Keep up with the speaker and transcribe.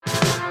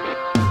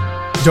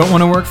Don't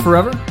want to work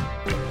forever?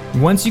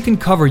 Once you can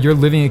cover your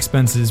living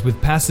expenses with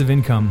passive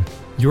income,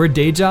 your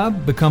day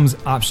job becomes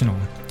optional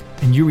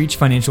and you reach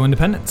financial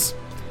independence.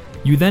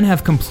 You then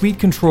have complete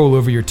control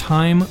over your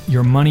time,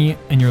 your money,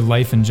 and your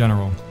life in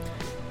general.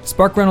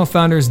 Spark Rental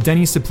founders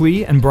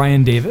Deni and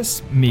Brian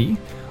Davis, me,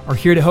 are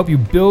here to help you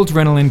build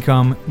rental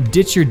income,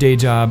 ditch your day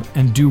job,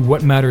 and do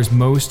what matters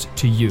most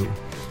to you.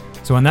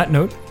 So on that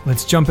note,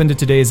 let's jump into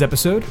today's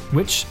episode,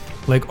 which,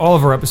 like all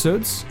of our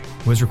episodes,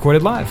 was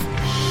recorded live.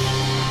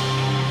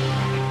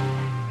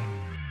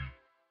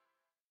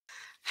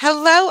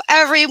 Hello,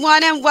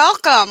 everyone, and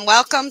welcome.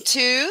 Welcome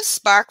to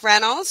Spark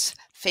Rentals,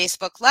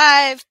 Facebook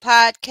Live,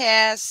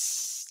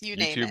 podcasts, you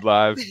name it. YouTube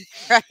Live.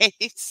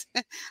 Right.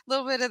 A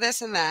little bit of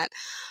this and that.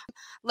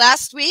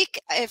 Last week,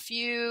 if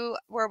you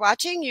were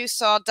watching, you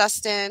saw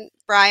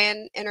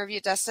Brian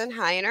interviewed Dustin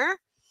Heiner,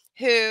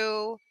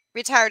 who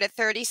retired at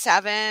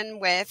 37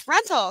 with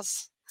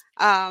rentals.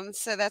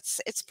 So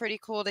it's pretty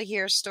cool to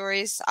hear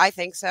stories, I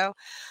think so,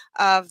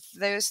 of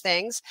those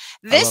things.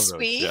 This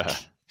week, yeah.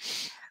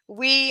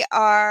 We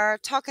are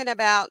talking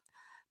about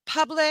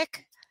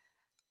public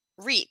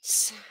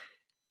REITs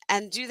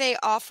and do they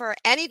offer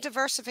any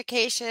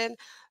diversification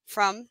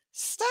from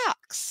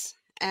stocks?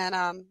 And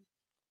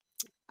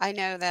I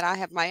know that I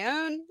have my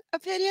own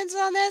opinions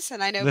on this,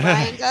 and I know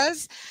Brian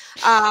does.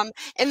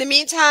 In the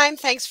meantime,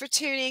 thanks for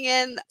tuning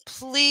in.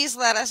 Please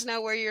let us know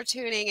where you're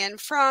tuning in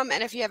from,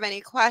 and if you have any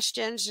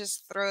questions,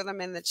 just throw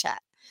them in the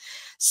chat.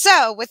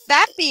 So with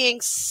that being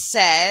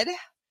said,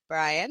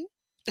 Brian,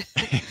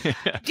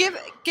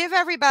 give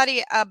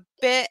everybody a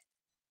bit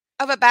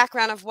of a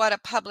background of what a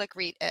public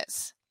REIT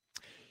is.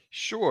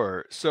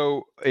 Sure.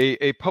 So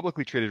a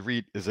publicly traded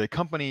REIT is a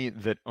company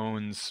that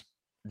owns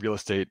real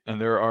estate,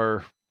 and there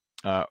are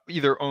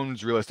either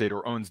owns real estate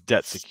or owns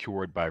debt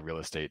secured by real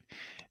estate.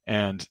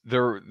 And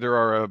there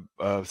are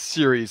a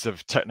series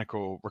of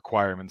technical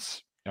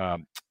requirements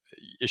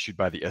issued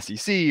by the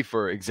SEC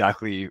for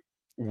exactly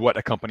what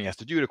a company has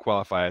to do to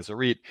qualify as a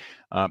REIT,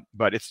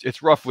 but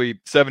it's roughly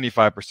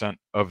 75%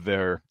 of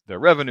their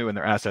revenue and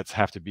their assets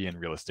have to be in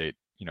real estate.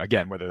 You know,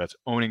 again, whether that's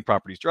owning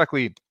properties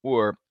directly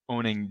or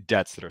owning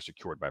debts that are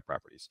secured by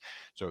properties.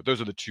 So those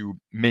are the two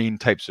main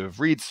types of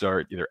REITs: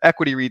 are either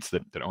equity REITs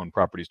that own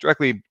properties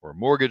directly, or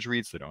mortgage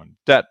REITs that own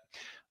debt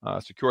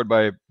secured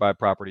by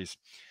properties.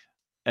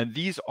 And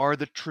these are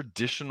the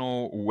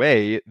traditional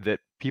way that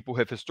people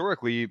have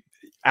historically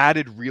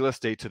added real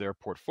estate to their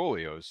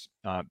portfolios.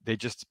 They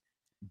just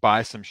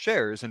buy some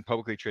shares in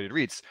publicly traded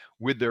REITs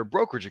with their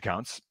brokerage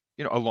accounts,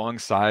 you know,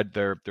 alongside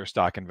their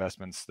stock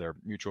investments, their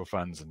mutual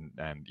funds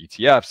and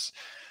ETFs.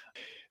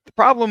 The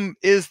problem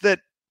is that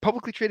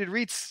publicly traded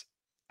REITs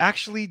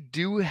actually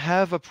do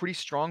have a pretty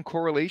strong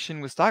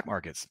correlation with stock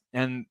markets.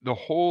 And the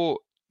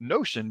whole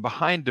notion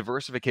behind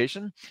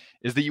diversification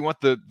is that you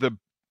want the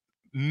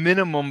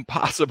minimum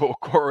possible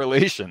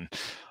correlation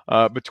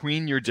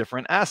between your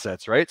different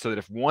assets, right? So that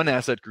if one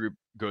asset group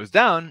goes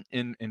down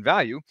in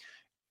value,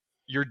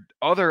 your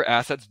other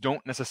assets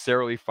don't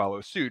necessarily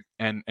follow suit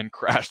and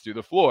crash through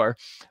the floor.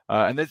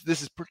 And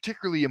this is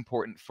particularly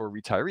important for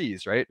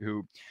retirees, right?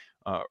 Who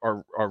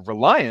are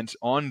reliant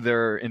on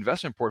their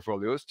investment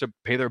portfolios to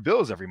pay their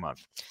bills every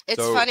month.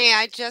 It's funny.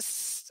 I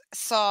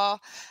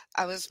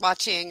was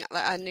watching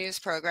a news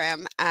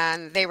program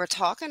and they were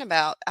talking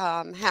about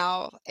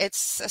how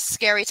it's a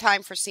scary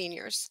time for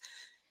seniors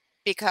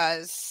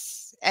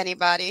because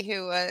anybody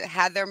who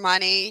had their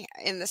money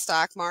in the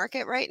stock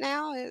market right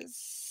now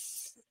is,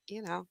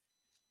 you know,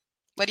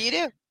 what do you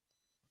do?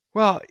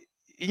 Well,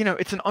 you know,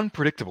 it's an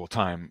unpredictable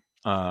time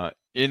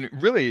in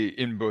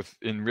both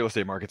in real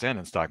estate markets and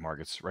in stock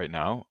markets right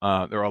now.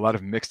 There are a lot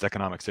of mixed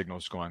economic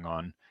signals going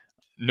on.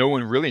 No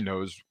one really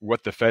knows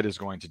what the Fed is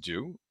going to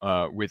do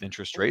with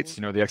interest rates.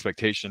 You know, the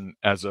expectation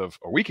as of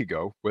a week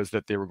ago was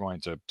that they were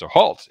going to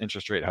halt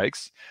interest rate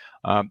hikes.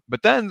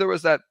 But then there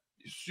was that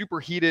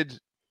superheated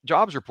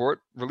jobs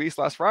report released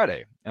last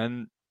Friday.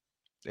 And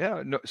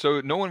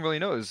so no one really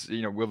knows,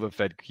 you know, will the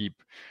Fed keep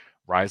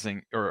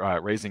rising or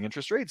raising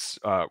interest rates?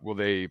 Will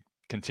they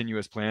continue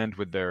as planned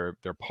with their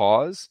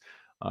pause?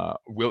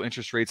 Will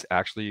interest rates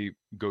actually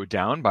go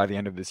down by the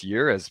end of this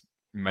year, as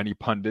many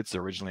pundits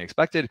originally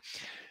expected?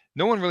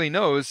 No one really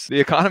knows.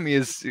 The economy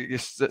is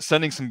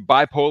sending some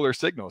bipolar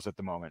signals at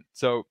the moment.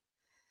 So,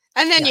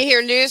 and then you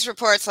hear news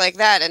reports like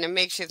that, and it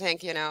makes you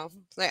think, you know,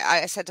 like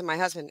I said to my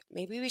husband,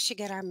 maybe we should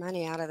get our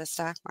money out of the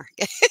stock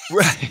market.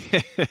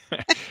 Right.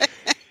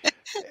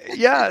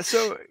 Yeah.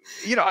 So,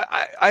 you know,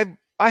 I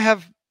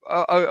have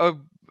a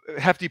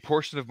hefty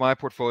portion of my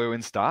portfolio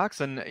in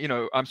stocks, and, you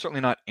know, I'm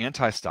certainly not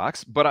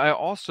anti-stocks, but I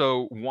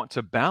also want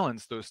to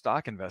balance those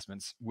stock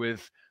investments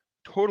with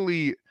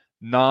totally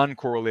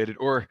non-correlated,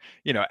 or,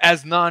 you know,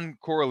 as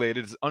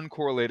non-correlated, as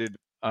uncorrelated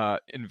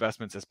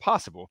investments as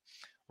possible,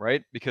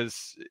 right?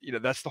 Because, you know,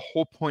 that's the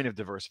whole point of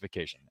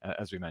diversification,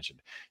 as we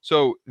mentioned.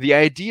 So the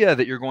idea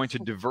that you're going to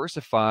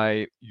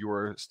diversify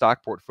your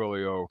stock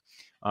portfolio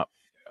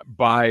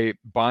by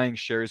buying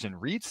shares in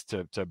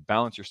REITs to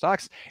balance your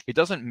stocks, it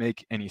doesn't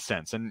make any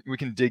sense. And we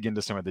can dig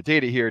into some of the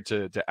data here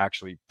to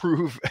actually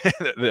prove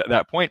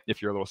that point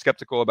if you're a little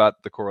skeptical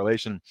about the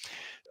correlation.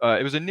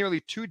 It was a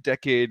nearly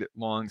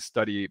 2-decade-long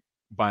study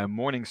by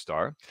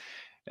Morningstar,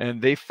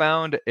 and they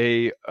found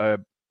a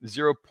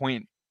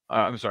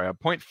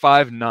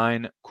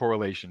 0.59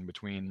 correlation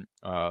between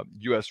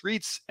U.S.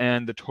 REITs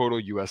and the total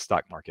U.S.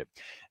 stock market.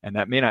 And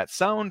that may not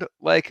sound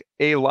like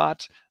a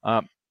lot,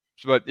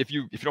 but if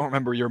you don't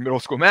remember your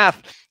middle school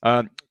math,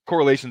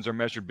 correlations are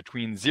measured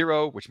between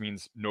 0, which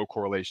means no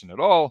correlation at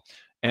all,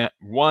 and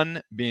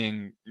 1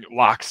 being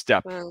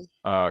lockstep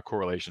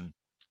correlation.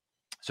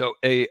 So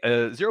a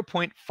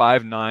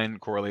 0.59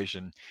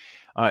 correlation,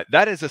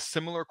 that is a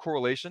similar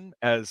correlation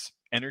as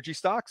energy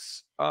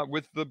stocks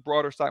with the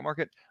broader stock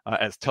market,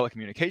 as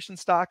telecommunication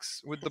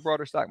stocks with the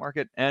broader stock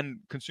market, and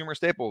consumer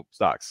staple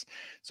stocks.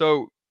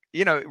 So,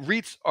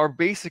 REITs are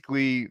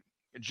basically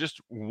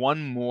just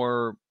one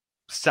more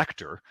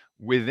sector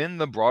within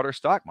the broader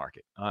stock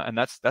market, and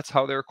that's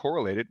how they're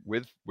correlated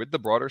with the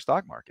broader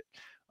stock market.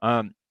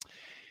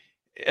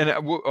 And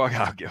we'll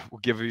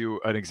give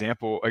you an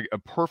example. A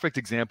perfect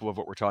example of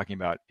what we're talking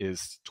about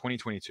is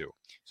 2022.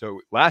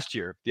 So last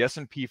year, the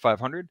S&P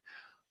 500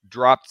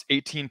 dropped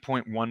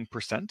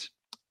 18.1%.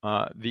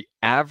 The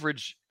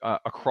average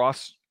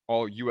across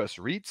all U.S.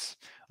 REITs,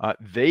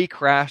 they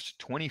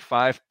crashed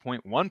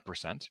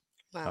 25.1%.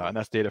 Wow. And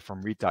that's data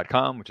from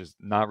REIT.com, which is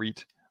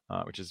NAREIT,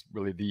 which is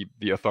really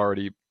the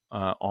authority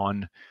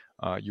on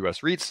U.S.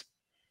 REITs.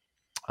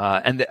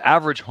 And the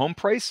average home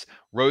price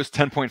rose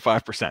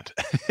 10.5%.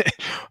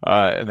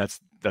 And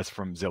that's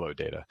from Zillow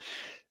data.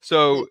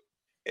 So,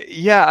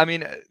 yeah, I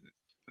mean,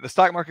 the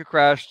stock market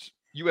crashed,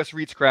 U.S.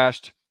 REITs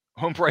crashed,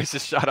 home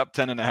prices shot up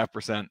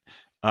 10.5%.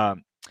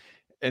 And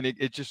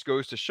it just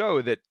goes to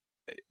show that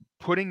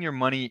putting your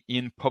money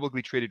in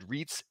publicly traded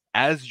REITs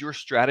as your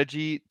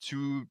strategy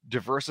to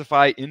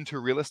diversify into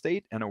real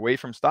estate and away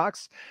from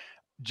stocks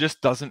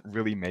just doesn't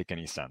really make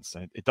any sense.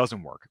 It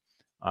doesn't work.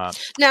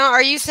 Now,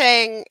 are you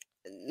saying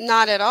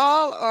not at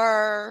all,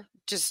 or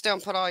just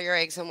don't put all your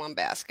eggs in one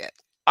basket?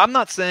 I'm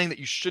not saying that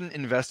you shouldn't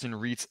invest in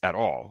REITs at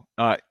all.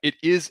 It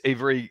is a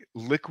very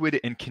liquid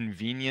and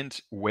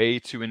convenient way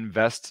to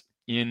invest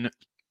in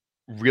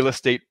real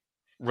estate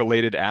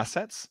related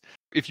assets.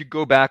 If you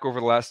go back over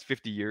the last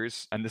 50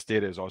 years, and this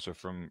data is also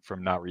from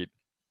NAREIT,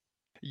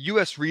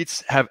 US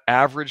REITs have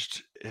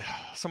averaged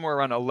somewhere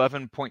around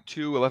 11.2,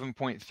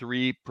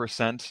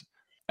 11.3%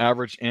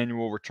 average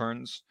annual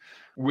returns,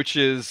 which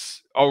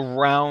is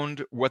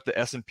around what the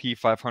S&P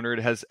 500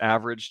 has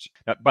averaged.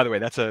 By the way,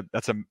 that's a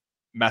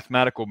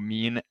mathematical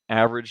mean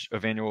average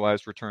of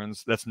annualized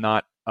returns. That's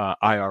not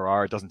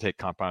IRR. It doesn't take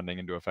compounding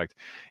into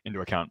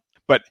account.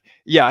 But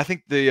yeah, I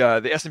think the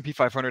S&P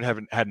 500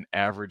 had an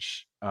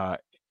average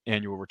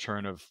annual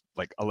return of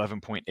like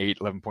 11.8,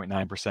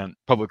 11.9%.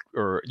 Public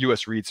or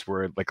US REITs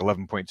were like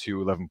 11.2,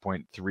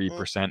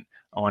 11.3%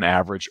 on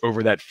average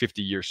over that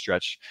 50-year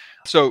stretch.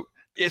 So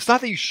it's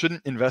not that you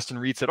shouldn't invest in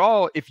REITs at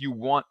all if you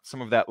want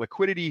some of that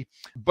liquidity,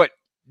 but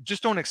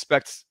just don't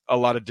expect a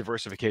lot of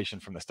diversification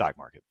from the stock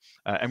market.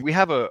 And we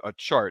have a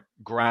chart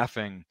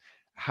graphing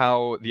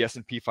how the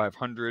S&P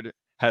 500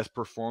 has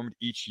performed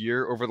each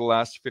year over the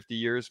last 50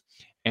 years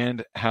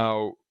and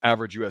how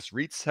average US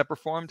REITs have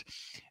performed.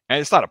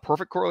 And it's not a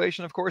perfect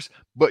correlation, of course,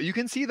 but you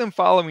can see them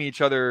following each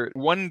other.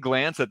 One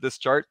glance at this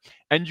chart,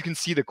 and you can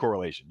see the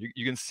correlation.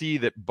 You can see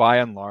that by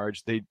and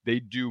large, they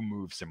do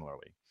move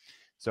similarly.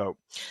 So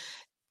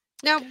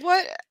now,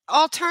 what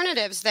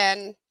alternatives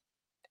then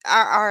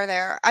are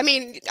there? I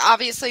mean,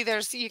 obviously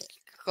you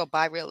could go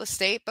buy real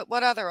estate, but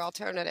what other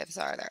alternatives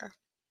are there?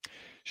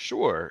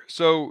 Sure.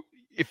 So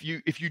if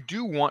you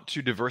do want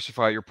to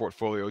diversify your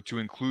portfolio to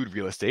include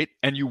real estate,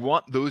 and you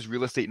want those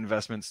real estate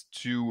investments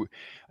to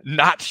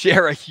not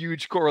share a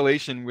huge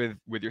correlation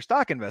with your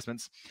stock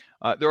investments,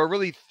 there are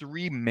really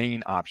 3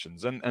 main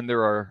options, and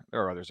there are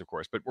others, of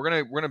course, but we're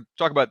gonna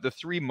talk about the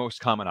 3 most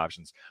common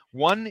options.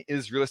 One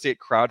is real estate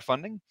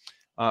crowdfunding,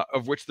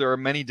 of which there are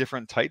many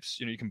different types.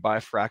 You can buy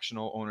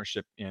fractional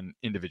ownership in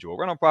individual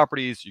rental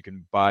properties. You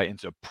can buy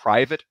into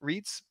private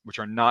REITs, which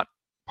are not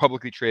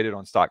publicly traded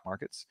on stock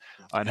markets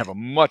and have a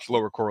much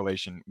lower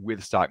correlation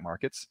with stock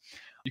markets.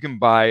 You can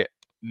buy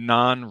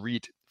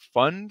non-REIT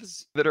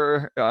funds that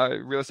are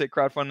real estate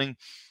crowdfunding,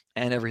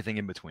 and everything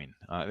in between.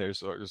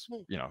 There's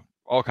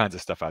all kinds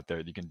of stuff out there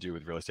that you can do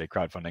with real estate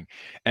crowdfunding.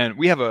 And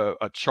we have a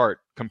chart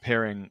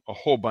comparing a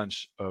whole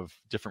bunch of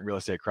different real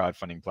estate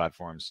crowdfunding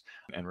platforms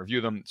and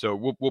review them. So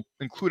we'll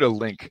include a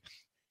link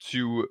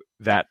to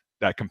that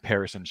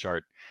comparison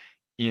chart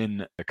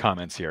in the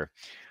comments here.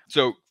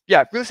 So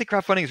yeah, real estate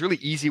crowdfunding is a really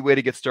easy way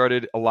to get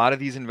started. A lot of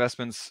these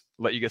investments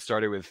let you get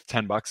started with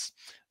 $10.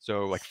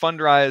 So like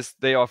Fundrise,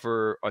 they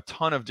offer a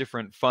ton of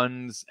different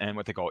funds and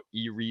what they call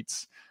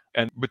e-REITs.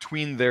 And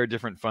between their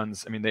different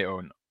funds, I mean, they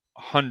own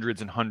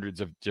hundreds and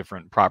hundreds of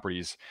different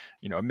properties,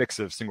 a mix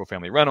of single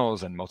family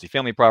rentals and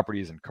multifamily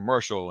properties and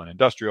commercial and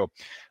industrial.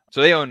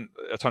 So they own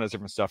a ton of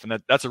different stuff,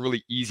 and that's a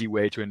really easy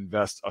way to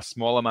invest a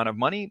small amount of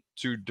money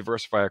to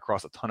diversify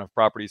across a ton of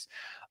properties.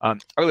 I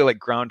really like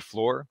Ground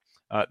Floor.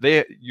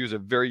 They use a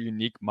very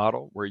unique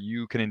model where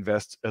you can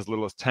invest as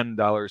little as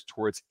 $10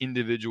 towards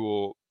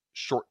individual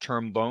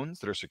short-term loans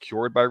that are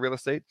secured by real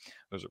estate.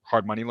 Those are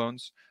hard money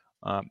loans,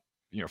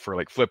 for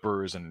like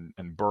flippers and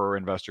burr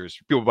investors,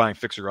 people buying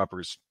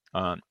fixer-uppers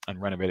and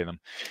renovating them.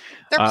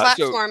 Their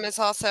platform is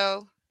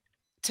also,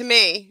 to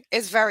me,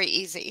 is very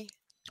easy.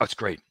 Oh, it's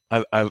great.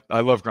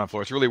 I love Ground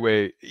Floor. It's a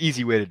really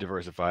easy way to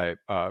diversify,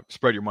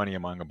 spread your money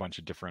among a bunch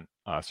of different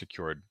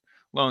secured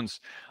loans.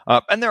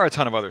 And there are a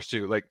ton of others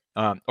too. Like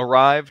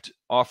Arrived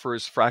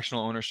offers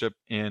fractional ownership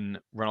in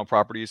rental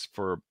properties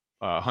for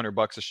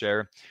 $100 a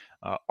share.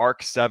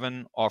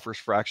 ARC7 offers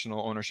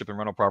fractional ownership in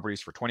rental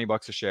properties for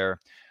 $20 a share.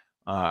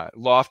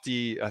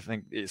 Lofty, I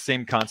think,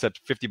 same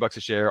concept, $50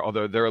 a share,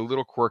 although they're a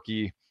little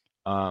quirky.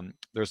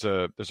 There's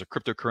a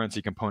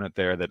cryptocurrency component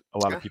there that a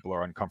lot of people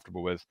are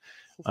uncomfortable with.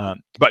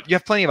 But you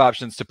have plenty of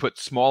options to put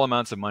small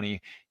amounts of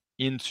money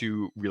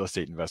into real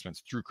estate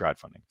investments through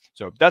crowdfunding.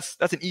 So that's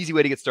an easy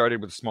way to get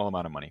started with a small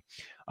amount of money.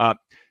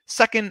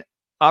 Second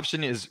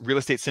option is real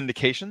estate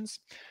syndications.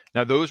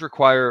 Now those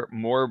require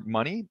more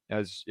money,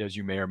 as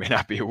you may or may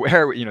not be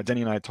aware.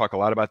 Deni and I talk a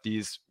lot about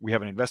these. We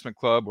have an investment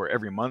club where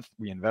every month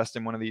we invest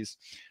in one of these.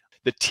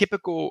 The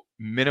typical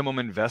minimum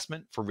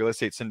investment for real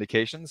estate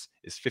syndications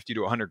is 50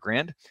 to 100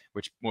 grand,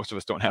 which most of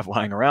us don't have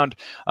lying around.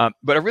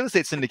 But a real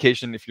estate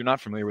syndication, if you're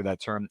not familiar with that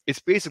term, it's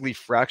basically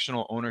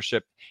fractional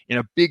ownership in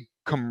a big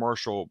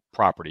commercial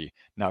property.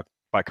 Now,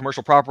 by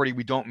commercial property,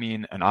 we don't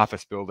mean an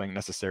office building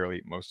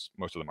necessarily. Most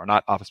of them are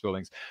not office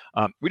buildings.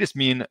 We just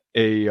mean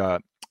a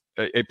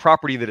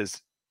property that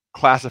is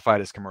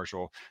classified as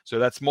commercial. So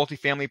that's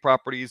multifamily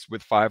properties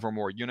with 5 or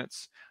more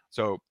units.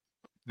 So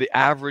the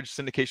average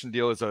syndication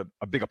deal is a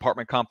big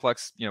apartment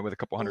complex, with a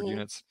couple hundred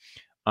units.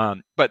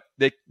 But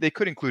they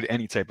could include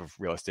any type of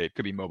real estate.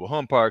 Could be mobile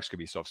home parks, could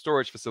be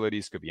self-storage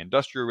facilities, could be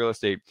industrial real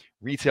estate,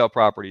 retail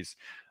properties,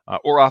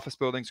 or office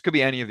buildings. Could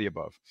be any of the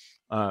above.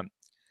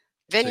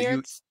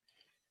 Vineyards.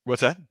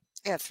 What's that?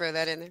 Yeah, throw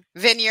that in there.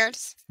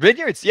 Vineyards.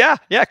 Yeah.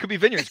 It could be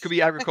vineyards. Could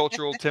be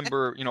agricultural,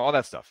 timber, all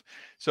that stuff.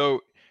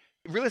 So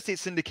real estate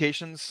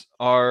syndications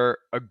are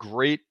a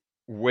great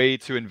way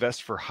to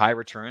invest for high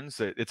returns.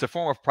 It's a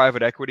form of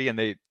private equity, and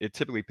it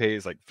typically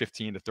pays like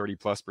 15 to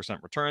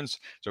 30+% returns.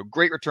 So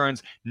great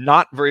returns,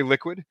 not very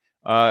liquid.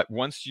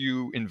 Once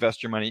you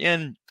invest your money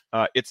in,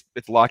 it's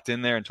locked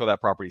in there until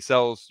that property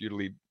sells,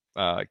 usually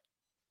 2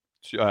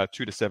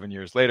 to 7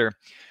 years later.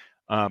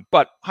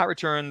 But high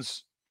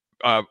returns,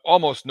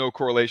 almost no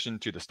correlation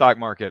to the stock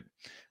market.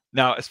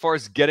 Now, as far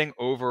as getting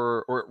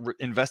over or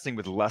investing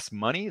with less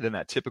money than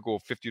that typical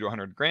 50 to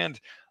 100 grand,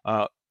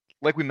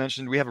 like we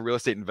mentioned, we have a real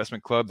estate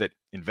investment club that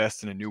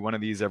invests in a new one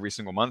of these every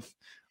single month.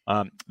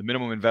 The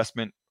minimum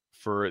investment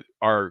for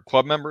our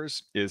club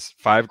members is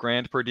 $5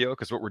 grand per deal,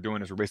 because what we're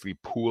doing is we're basically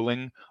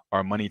pooling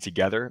our money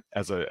together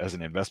as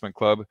an investment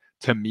club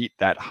to meet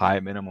that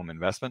high minimum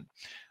investment.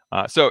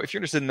 So if you're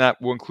interested in that,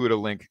 we'll include a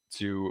link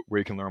to where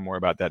you can learn more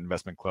about that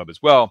investment club as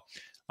well.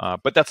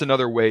 But that's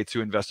another way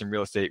to invest in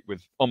real estate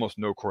with almost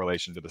no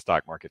correlation to the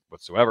stock market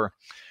whatsoever.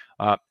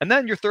 And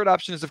then your third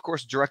option is, of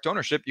course, direct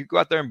ownership. You go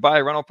out there and buy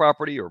a rental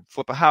property or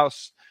flip a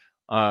house,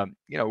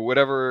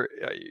 whatever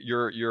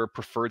your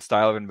preferred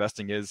style of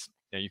investing is.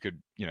 You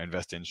could,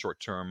 invest in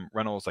short-term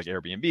rentals like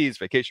Airbnbs,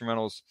 vacation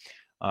rentals,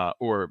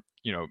 or,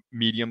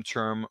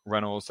 medium-term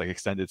rentals like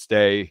extended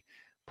stay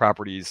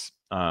properties.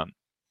 You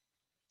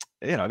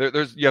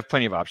have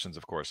plenty of options,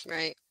 of course.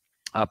 Right.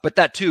 But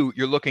that too,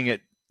 you're looking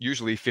at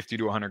usually 50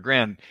 to 100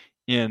 grand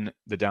in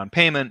the down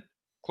payment,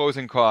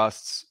 closing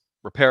costs,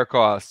 repair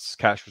costs,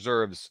 cash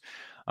reserves.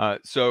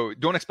 So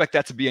don't expect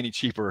that to be any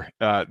cheaper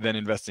than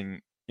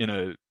investing in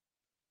a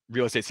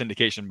real estate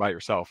syndication by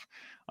yourself.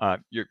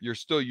 You're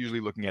still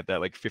usually looking at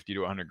that like 50 to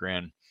 100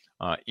 grand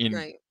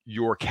in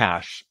your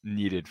cash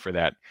needed for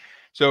that.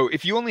 So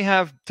if you only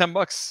have $10,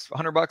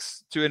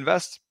 $100 to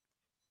invest,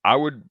 I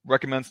would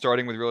recommend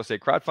starting with real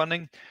estate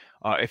crowdfunding.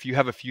 If you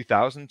have a few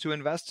thousand to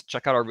invest,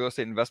 check out our real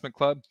estate investment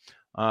club.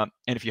 And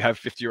if you have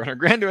 50 or 100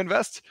 grand to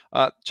invest,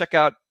 check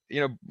out,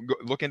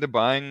 look into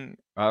buying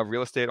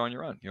real estate on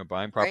your own,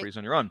 buying properties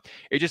on your own.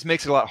 It just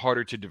makes it a lot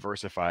harder to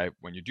diversify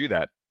when you do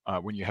that,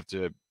 when you have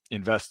to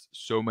invest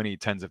so many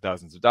tens of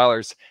thousands of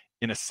dollars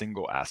in a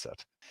single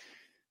asset.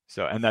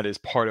 So, and that is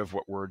part of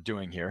what we're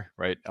doing here,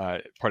 right?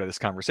 Part of this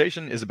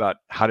conversation is about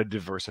how to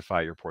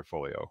diversify your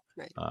portfolio,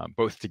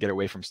 both to get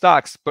away from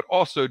stocks, but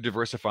also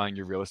diversifying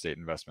your real estate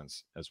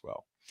investments as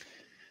well.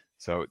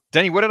 So,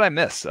 Deni, what did I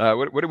miss?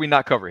 What did we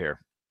not cover here?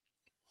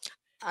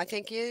 I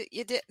think you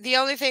did. The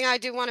only thing I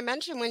do want to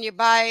mention, when you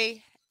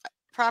buy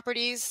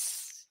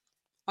properties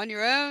on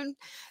your own,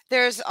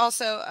 there's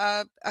also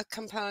a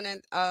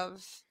component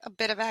of a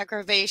bit of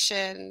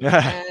aggravation.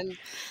 And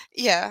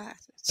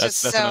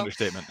that's an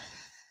understatement.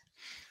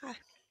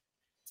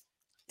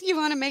 You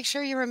want to make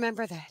sure you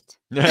remember that.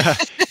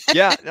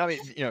 Yeah. I mean,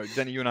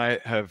 Deni, you and I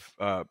have,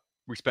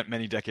 we spent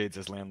many decades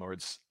as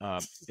landlords.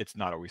 It's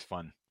not always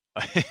fun.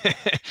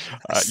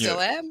 I still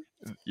am.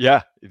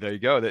 Yeah, there you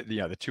go.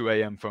 The 2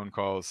 a.m. phone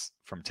calls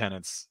from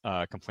tenants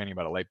complaining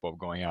about a light bulb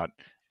going out.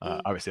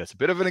 Obviously, that's a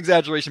bit of an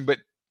exaggeration, but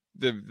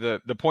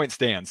the point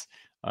stands.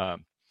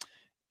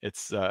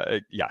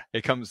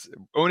 It comes,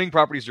 owning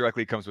properties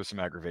directly comes with some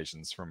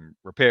aggravations, from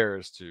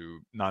repairs to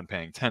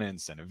non-paying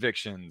tenants and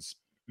evictions,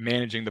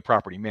 managing the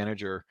property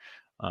manager.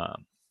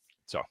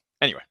 So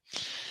anyway,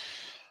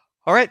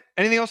 all right.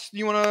 Anything else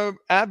you want to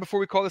add before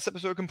we call this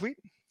episode complete?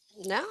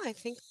 No, I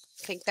think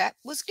that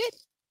was good.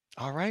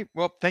 All right.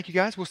 Well, thank you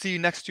guys. We'll see you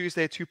next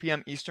Tuesday at 2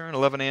 p.m. Eastern,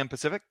 11 a.m.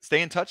 Pacific.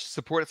 Stay in touch.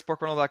 Support at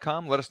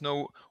sparkrental.com. Let us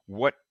know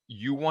what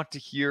you want to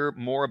hear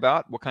more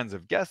about, what kinds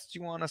of guests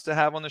you want us to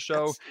have on the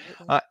show.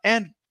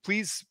 And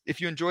please,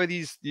 if you enjoy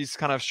these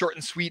kind of short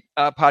and sweet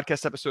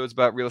podcast episodes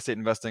about real estate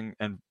investing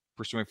and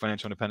pursuing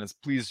financial independence,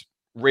 please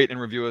rate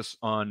and review us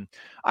on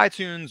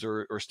iTunes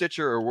or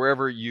Stitcher or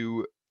wherever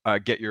you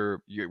get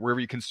wherever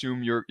you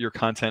consume your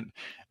content.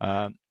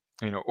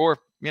 Or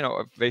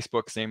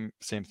Facebook, same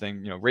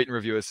thing. Rate and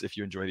review us if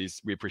you enjoy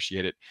these. We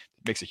appreciate it.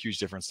 It makes a huge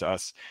difference to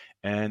us.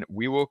 And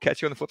we will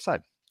catch you on the flip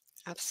side.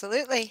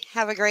 Absolutely.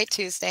 Have a great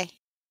Tuesday.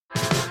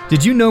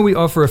 Did you know we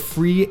offer a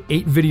free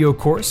 8-video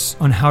course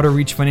on how to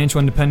reach financial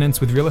independence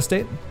with real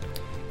estate?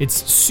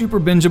 It's super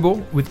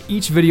bingeable, with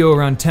each video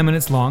around 10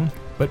 minutes long,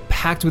 but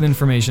packed with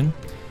information.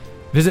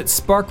 Visit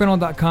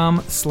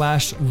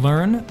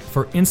sparkrental.com/learn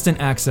for instant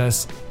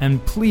access.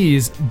 And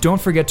please don't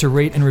forget to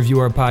rate and review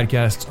our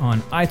podcast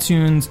on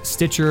iTunes,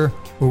 Stitcher,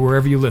 or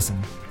wherever you listen.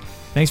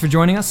 Thanks for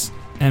joining us,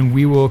 and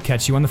we will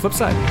catch you on the flip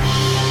side.